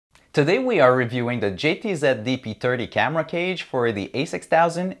Today we are reviewing the JTZ DP30 camera cage for the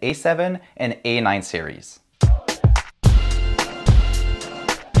A6000, A7 and A9 series.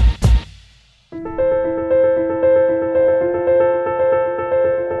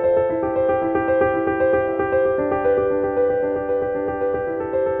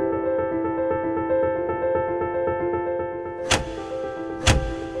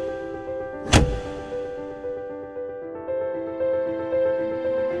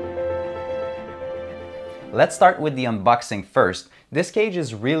 Let's start with the unboxing first. This cage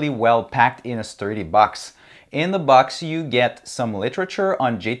is really well packed in a sturdy box. In the box you get some literature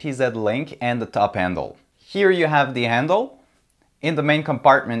on JTZ Link and the top handle. Here you have the handle. In the main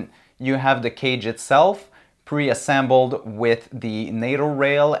compartment you have the cage itself, pre-assembled with the NATO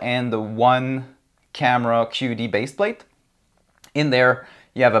rail and the one camera QD baseplate. In there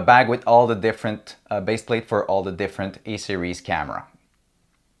you have a bag with all the different baseplate for all the different A-series camera.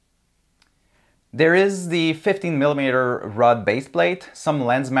 There is the 15mm rod baseplate, some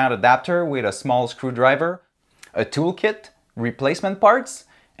lens mount adapter with a small screwdriver, a toolkit, replacement parts,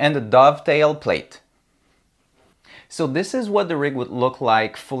 and a dovetail plate. So this is what the rig would look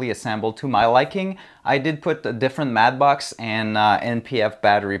like fully assembled to my liking. I did put a different mat box and NPF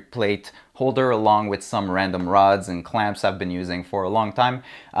battery plate holder along with some random rods and clamps I've been using for a long time.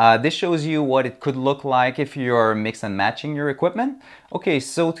 This shows you what it could look like if you're mix and matching your equipment. Okay,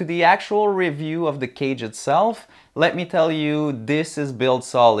 so to the actual review of the cage itself, let me tell you, this is built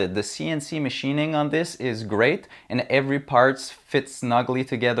solid. The CNC machining on this is great and every part fits snugly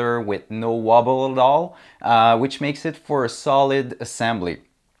together with no wobble at all, which makes it for a solid assembly.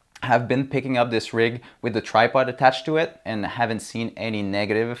 I've been picking up this rig with the tripod attached to it and haven't seen any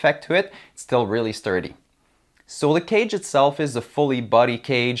negative effect to it. It's still really sturdy. So the cage itself is a fully body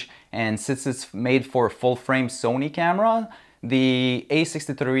cage, and since it's made for a full frame Sony camera, the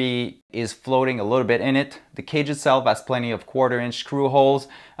A63 is floating a little bit in it. The cage itself has plenty of 1/4-inch screw holes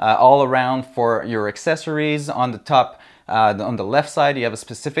all around for your accessories. On the top, on the left side, you have a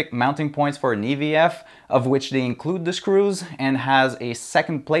specific mounting points for an EVF, of which they include the screws, and has a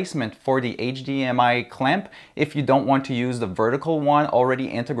second placement for the HDMI clamp if you don't want to use the vertical one already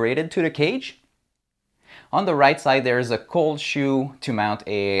integrated to the cage. On the right side, there is a cold shoe to mount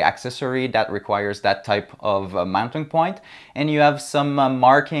a accessory that requires that type of mounting point. And you have some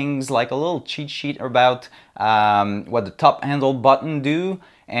markings, like a little cheat sheet about what the top handle button do.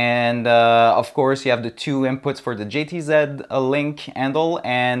 And of course, you have the two inputs for the JTZ Link handle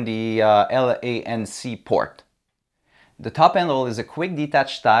and the LANC port. The top handle is a quick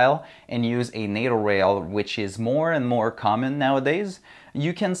detach style and use a NATO rail, which is more and more common nowadays.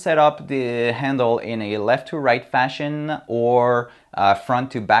 You can set up the handle in a left to right fashion or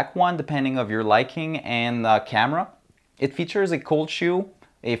front to back one, depending on your liking and camera. It features a cold shoe,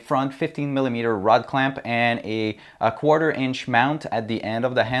 a front 15mm rod clamp, and a 1/4-inch mount at the end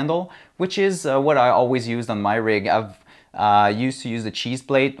of the handle, which is what I always used on my rig. I've used to use the cheese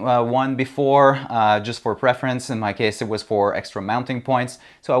plate one before, just for preference. In my case, it was for extra mounting points.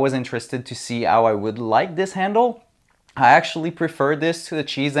 So I was interested to see how I would like this handle. I actually prefer this to the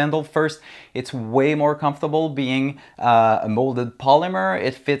cheese handle first. It's way more comfortable being a molded polymer.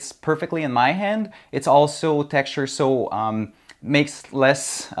 It fits perfectly in my hand. It's also texture, so makes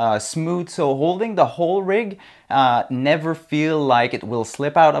less smooth, so holding the whole rig never feel like it will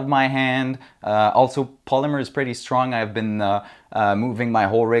slip out of my hand. Also, polymer is pretty strong. I've been moving my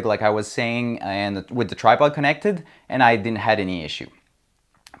whole rig, like I was saying, and with the tripod connected, and I didn't have any issue.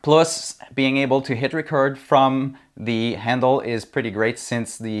 Plus, being able to hit record from the handle is pretty great,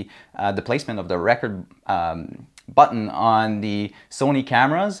 since the placement of the record button on the Sony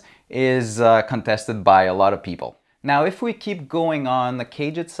cameras is contested by a lot of people. Now, if we keep going on the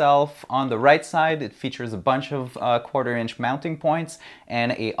cage itself, on the right side, it features a bunch of 1/4-inch mounting points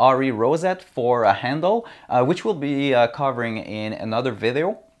and a RE rosette for a handle, which we'll be covering in another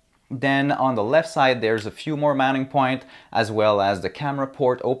video. Then on the left side, there's a few more mounting points, as well as the camera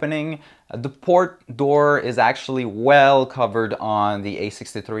port opening. The port door is actually well covered on the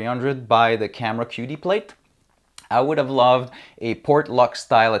A6300 by the camera QD plate. I would have loved a port lock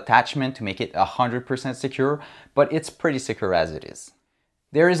style attachment to make it 100% secure, but it's pretty secure as it is.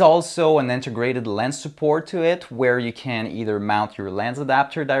 There is also an integrated lens support to it, where you can either mount your lens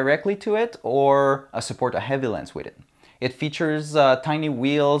adapter directly to it or support a heavy lens with it. It features tiny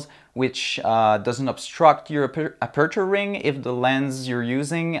wheels, which doesn't obstruct your aperture ring if the lens you're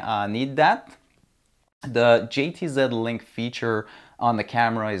using need that. The JTZ Link feature on the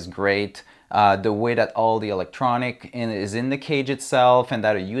camera is great. The way that all the electronic is in the cage itself, and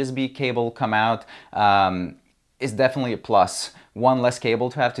that a USB cable come out, is definitely a plus. One less cable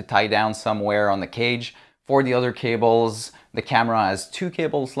to have to tie down somewhere on the cage. For the other cables, the camera has 2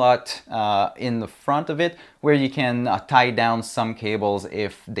 cable slots in the front of it where you can tie down some cables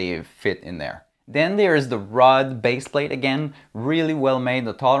if they fit in there. Then there is the rod base plate again, really well made.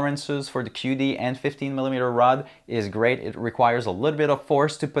 The tolerances for the QD and 15mm rod is great. It requires a little bit of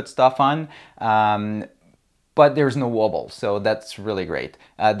force to put stuff on, but there's no wobble, so that's really great.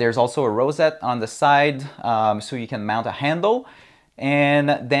 There's also a rosette on the side, so you can mount a handle.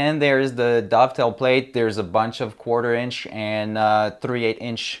 And then there's the dovetail plate. There's a bunch of 1/4 inch and 3/8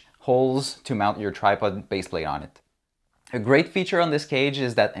 inch holes to mount your tripod base plate on it. A great feature on this cage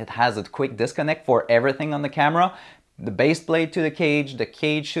is that it has a quick disconnect for everything on the camera. The base plate to the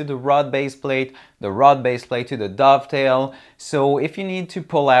cage to the rod base plate, the rod base plate to the dovetail. So if you need to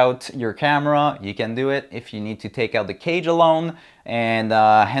pull out your camera, you can do it. If you need to take out the cage alone and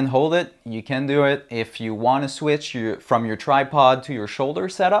hand hold it, you can do it. If you want to switch from your tripod to your shoulder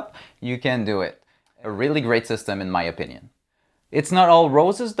setup, you can do it. A really great system in my opinion. It's not all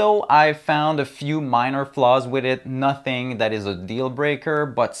roses though. I found a few minor flaws with it, nothing that is a deal breaker,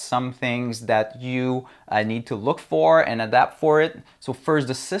 but some things that you need to look for and adapt for it. So first,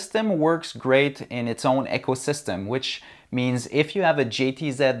 the system works great in its own ecosystem, which means if you have a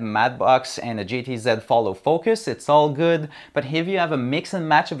JTZ matte box and a JTZ follow focus, it's all good. But if you have a mix and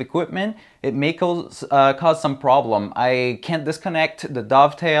match of equipment, it may cause some problem. I can't disconnect the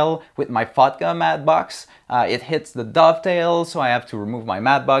dovetail with my Fotka matte box. It hits the dovetail, so I have to remove my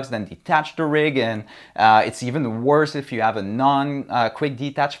matte box, then detach the rig, and it's even worse if you have a non-quick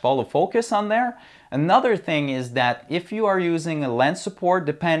detach follow focus on there. Another thing is that if you are using a lens support,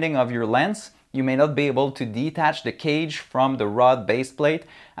 depending on your lens, you may not be able to detach the cage from the rod base plate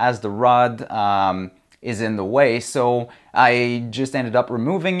as the rod is in the way. So I just ended up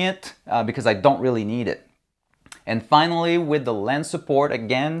removing it because I don't really need it. And finally, with the lens support,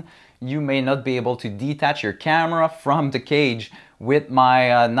 again, you may not be able to detach your camera from the cage. With my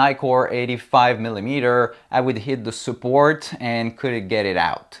Nikkor 85mm, I would hit the support and couldn't get it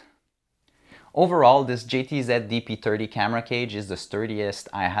out. Overall, this JTZ DP30 camera cage is the sturdiest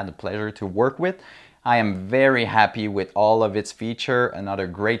I had the pleasure to work with. I am very happy with all of its features. Another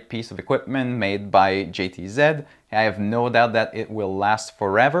great piece of equipment made by JTZ. I have no doubt that it will last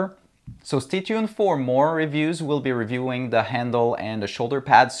forever. So stay tuned for more reviews. We'll be reviewing the handle and the shoulder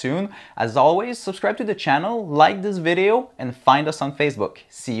pad soon. As always, subscribe to the channel, like this video, and find us on Facebook.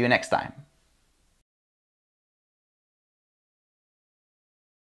 See you next time.